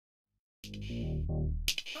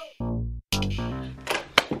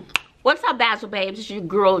What's up, Bazzle babes? It's your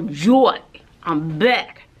girl Joy. I'm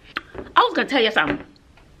back. I was gonna tell you something,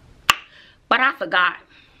 but I forgot.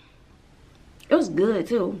 It was good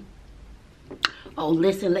too. Oh,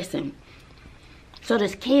 listen. So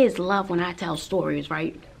these kids love when I tell stories,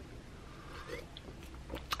 right?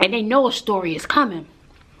 And they know a story is coming.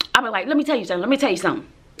 I'll be like, let me tell you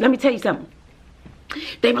something.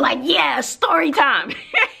 They be like, yeah, story time.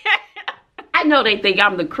 I know they think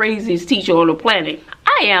I'm the craziest teacher on the planet.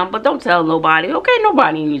 I am, but don't tell nobody, okay?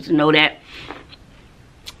 Nobody needs to know that.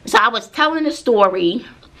 So I was telling the story.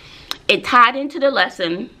 It tied into the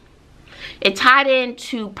lesson. It tied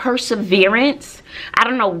into perseverance. I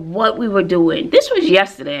don't know what we were doing. This was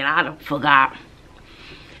yesterday and I forgot.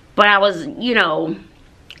 But I was, you know,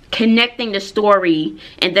 connecting the story.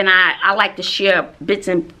 And then I like to share bits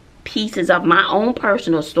and pieces of my own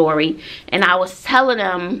personal story. And I was telling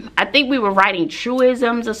them, I think we were writing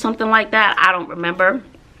truisms or something like that. I don't remember.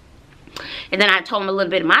 And then I told them a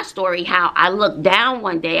little bit of my story, how I looked down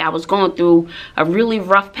one day. I was going through a really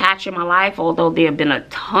rough patch in my life, although there have been a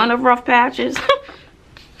ton of rough patches.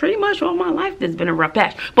 Pretty much all my life there's been a rough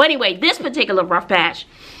patch. But anyway, this particular rough patch,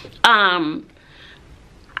 I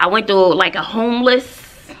went through like a homeless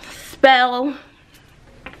spell.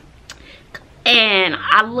 And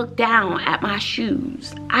I looked down at my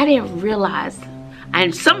shoes. I didn't realize,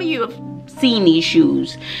 and some of you have seen these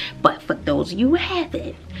shoes, but for those of you who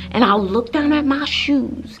haven't, and I looked down at my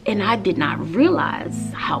shoes and I did not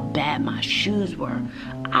realize how bad my shoes were.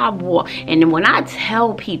 And then when I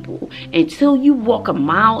tell people, until you walk a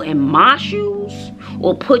mile in my shoes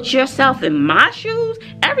or put yourself in my shoes,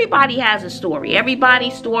 everybody has a story.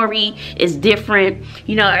 Everybody's story is different.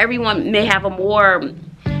 You know, everyone may have a more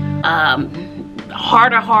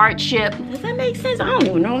harder hardship. Does that make sense? I don't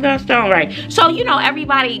even know if that's done right. So, you know,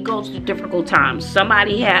 everybody goes through difficult times.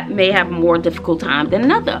 Somebody may have a more difficult time than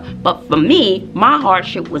another. But for me, my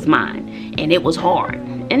hardship was mine. And it was hard.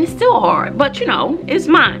 And it's still hard. But, you know, it's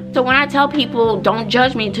mine. So when I tell people, don't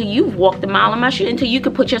judge me until you've walked a mile in my shoes, until you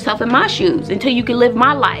can put yourself in my shoes, until you can live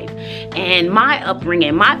my life and my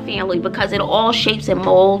upbringing, my family, because it all shapes and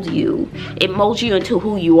molds you. It molds you into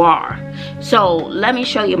who you are. So let me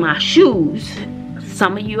show you my shoes.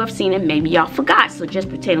 Some of you have seen it, maybe y'all forgot, so just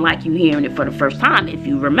pretend like you're hearing it for the first time if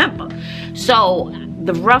you remember. So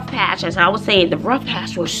the rough patch, as I was saying, the rough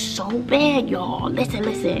patch was so bad, y'all.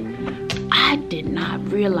 Listen. I did not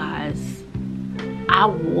realize I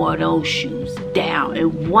wore those shoes down.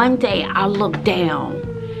 And one day I looked down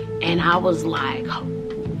and I was like,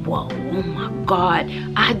 whoa, oh my God.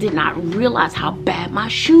 I did not realize how bad my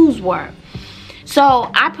shoes were. So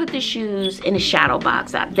I put the shoes in a shadow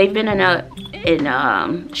box. They've been in a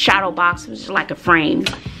shadow box, which is like a frame,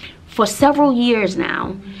 for several years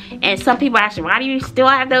now. And some people ask me, why do you still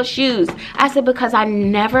have those shoes? I said, because I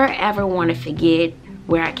never ever want to forget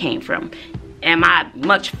where I came from. Am I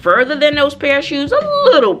much further than those pair of shoes? A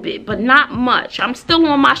little bit, but not much. I'm still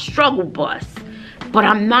on my struggle bus, but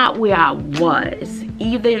I'm not where I was.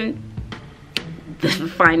 Even the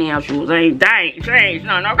financials ain't changed,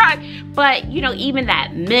 no, okay? But, you know, even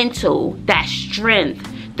that mental, that strength,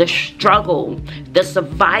 the struggle, the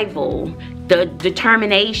survival, the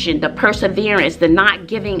determination, the perseverance, the not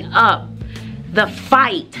giving up, the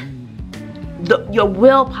fight, your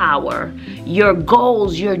willpower, your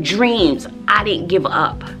goals, your dreams, I didn't give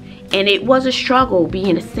up. And it was a struggle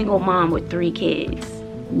being a single mom with 3 kids.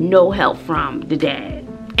 No help from the dad.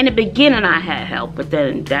 In the beginning I had help, but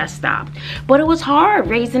then that stopped. But it was hard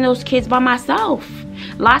raising those kids by myself.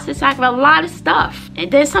 Lots of sacrifice, a lot of stuff.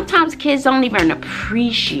 And then sometimes kids don't even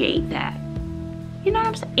appreciate that. You know what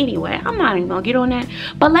I'm saying? Anyway, I'm not even gonna get on that.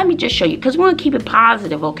 But let me just show you, because we're gonna keep it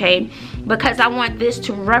positive, okay? Because I want this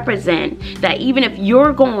to represent that even if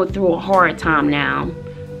you're going through a hard time now,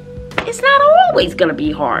 it's not always gonna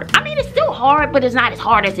be hard. I mean, it's still hard, but it's not as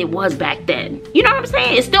hard as it was back then. You know what I'm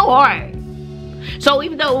saying? It's still hard. So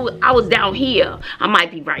even though I was down here, I might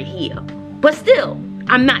be right here. But still,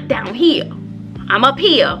 I'm not down here. I'm up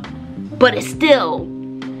here, but it's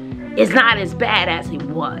not as bad as it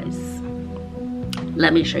was.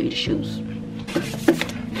 Let me show you the shoes.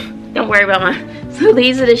 Don't worry about so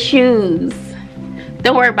these are the shoes.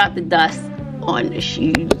 Don't worry about the dust on the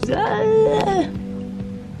shoes. So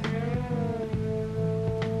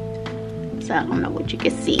I don't know what you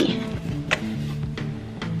can see.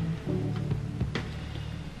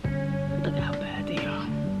 Look how bad they are.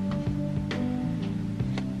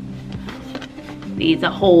 These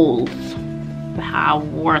are holes for how I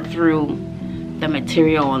wore through the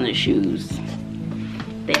material on the shoes.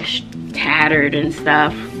 They're tattered and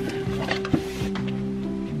stuff.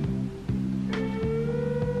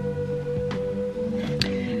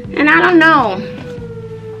 I don't know.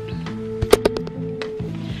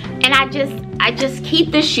 And I just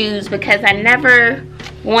keep the shoes because I never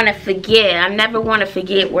want to forget. I never want to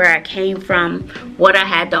forget where I came from, what I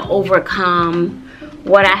had to overcome,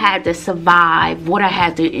 what I had to survive, what I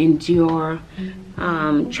had to endure.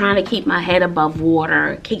 Trying to keep my head above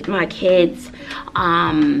water, keep my kids.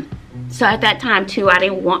 So at that time too, I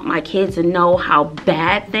didn't want my kids to know how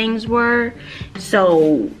bad things were.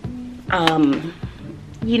 So,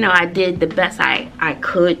 you know, I did the best I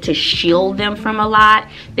could to shield them from a lot.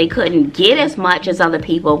 They couldn't get as much as other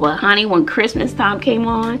people, but honey, when Christmas time came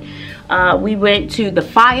on, we went to the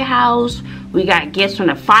firehouse. We got gifts from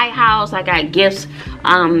the firehouse. I got gifts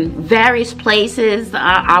various places.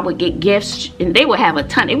 I would get gifts, and they would have a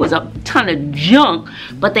ton. It was a ton of junk,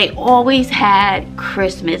 but they always had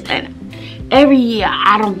Christmas. And every year,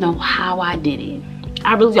 I don't know how I did it.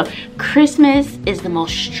 I really don't. Christmas is the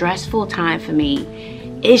most stressful time for me.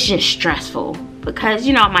 It's just stressful because,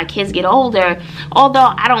 you know, my kids get older.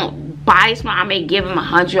 Although I don't buy smart, I may give them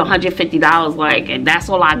 $100, $150, like, and that's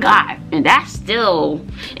all I got. And that's still,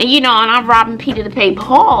 and you know, and I'm robbing Peter to pay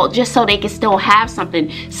Paul just so they can still have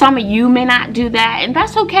something. Some of you may not do that, and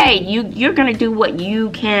that's okay. You're gonna do what you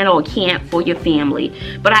can or can't for your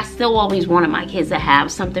family. But I still always wanted my kids to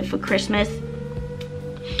have something for Christmas.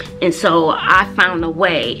 And so I found a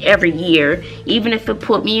way every year, even if it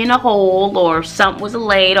put me in a hole or something was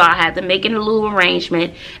late or I had to make a little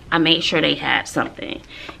arrangement, I made sure they had something.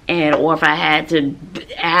 And or if I had to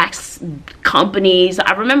ask companies,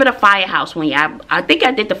 I remember the firehouse when I think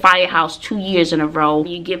I did the firehouse 2 years in a row.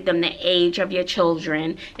 You give them the age of your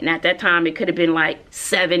children, and at that time it could have been like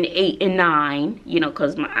 7, 8, and 9, you know,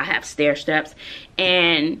 because I have stair steps.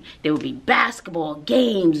 And there would be basketball,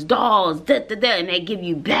 games, dolls, and they give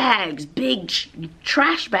you bags, big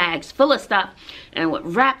trash bags full of stuff, and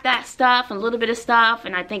would wrap that stuff, a little bit of stuff.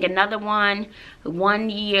 And I think another one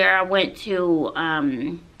year I went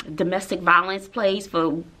to domestic violence place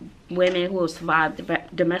for women who have survived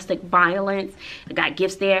domestic violence. I got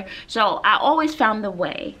gifts there. So I always found the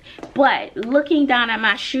way. But looking down at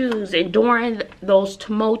my shoes, and during those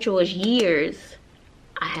tumultuous years,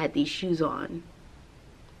 I had these shoes on.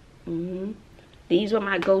 These were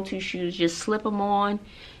my go-to shoes. Just slip them on.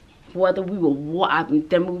 Whether we were,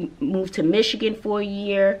 then we moved to Michigan for a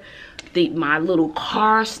year. My little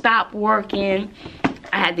car stopped working.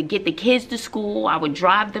 I had to get the kids to school. I would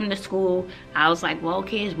drive them to school. I was like, well,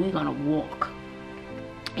 kids, we're gonna walk.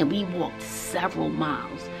 And we walked several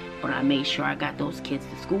miles. But I made sure I got those kids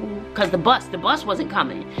to school, because the bus wasn't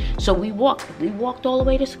coming. So we walked all the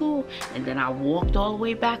way to school, and then I walked all the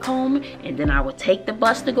way back home, and then I would take the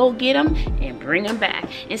bus to go get them and bring them back.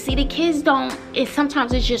 And see, the kids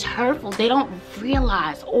sometimes it's just hurtful. They don't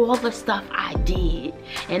realize all the stuff I did.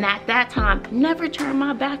 And at that time, never turned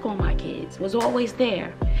my back on my kids, was always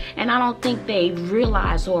there. And I don't think they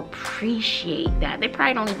realize or appreciate that. They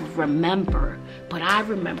probably don't even remember, but I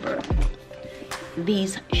remember.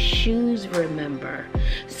 These shoes remember.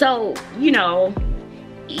 So, you know,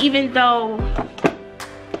 even though,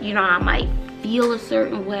 you know, I might feel a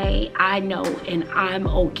certain way, I know, and I'm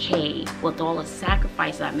okay with all the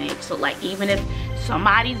sacrifice I make. So like, even if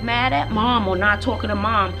somebody's mad at mom or not talking to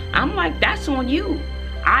mom, I'm like, that's on you.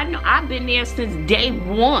 I know, I've been there since day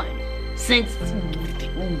one, since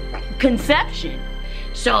conception.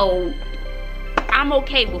 So I'm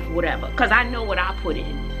okay with whatever, because I know what I put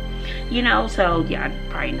in. You know, so yeah, I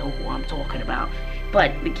probably know who I'm talking about.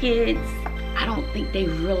 But the kids, I don't think they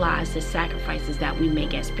realize the sacrifices that we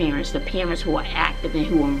make as parents. The parents who are active and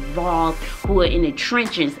who are involved, who are in the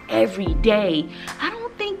trenches every day. I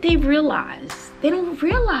don't think they realize. They don't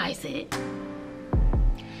realize it.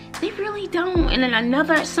 They really don't. And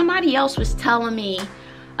then somebody else was telling me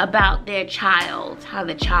about their child, how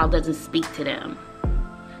the child doesn't speak to them.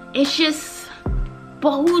 It's just,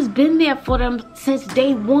 but who's been there for them since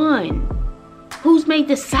day one? Who's made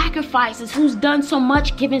the sacrifices? Who's done so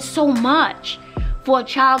much, given so much for a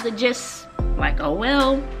child to just like, oh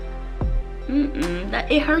well.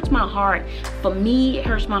 It hurts my heart. For me, it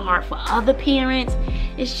hurts my heart. For other parents,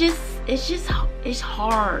 it's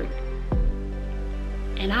hard.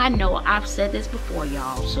 And I know I've said this before,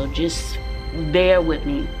 y'all, so just bear with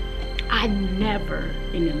me. I never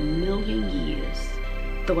in a million years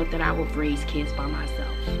thought that I would raise kids by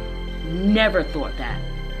myself. Never thought that.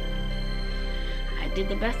 I did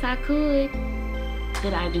the best I could.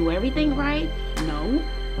 Did I do everything right? No,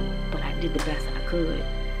 but I did the best I could.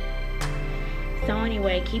 So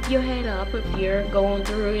anyway, keep your head up if you're going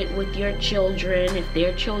through it with your children, if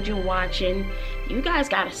there are children watching. You guys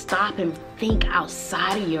gotta stop and think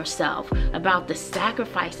outside of yourself about the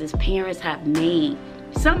sacrifices parents have made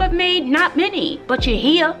Some have made not many, but you're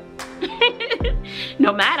here.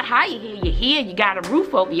 No matter how you're here, you got a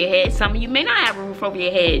roof over your head. Some of you may not have a roof over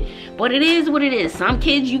your head, but it is what it is. Some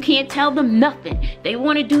kids, you can't tell them nothing. They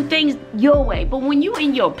want to do things your way. But when you're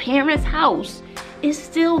in your parents' house, it's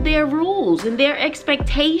still their rules and their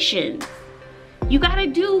expectations. You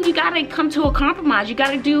gotta come to a compromise. You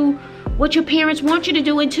gotta do what your parents want you to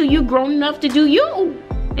do until you're grown enough to do you.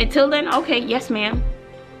 Until then, okay, yes ma'am,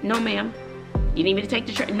 no ma'am. You need me to take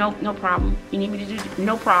the train? No, no problem. You need me to do,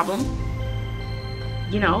 no problem.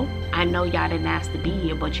 You know, I know y'all didn't ask to be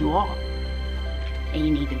here, but you are. And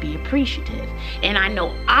you need to be appreciative. And I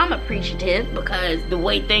know I'm appreciative because the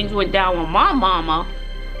way things went down with my mama,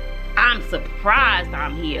 I'm surprised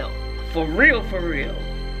I'm here. For real, for real.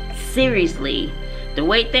 Seriously, the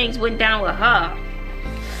way things went down with her,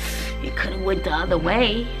 it could have went the other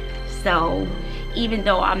way. So even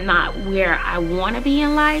though I'm not where I want to be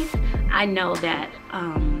in life, I know that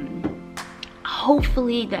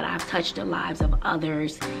hopefully that I've touched the lives of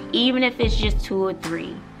others, even if it's just 2 or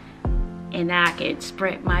 3, and I can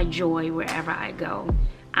spread my joy wherever I go.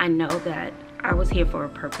 I know that I was here for a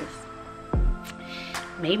purpose.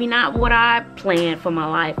 Maybe not what I planned for my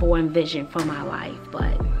life or envisioned for my life,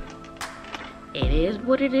 but it is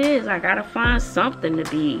what it is. I gotta find something to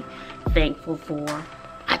be thankful for.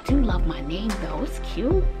 I do love my name though. It's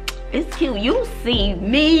cute. It's cute. You see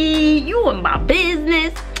me. You in my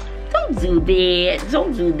business. Don't do that.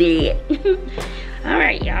 Don't do that. All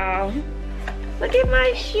right, y'all. Look at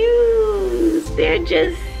my shoes. They're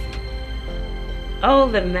just, oh,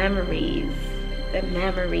 the memories. The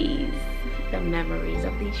memories. The memories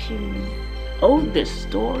of these shoes. Oh, the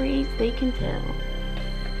stories they can tell.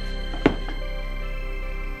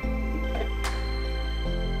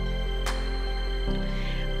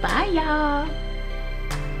 Bye, y'all.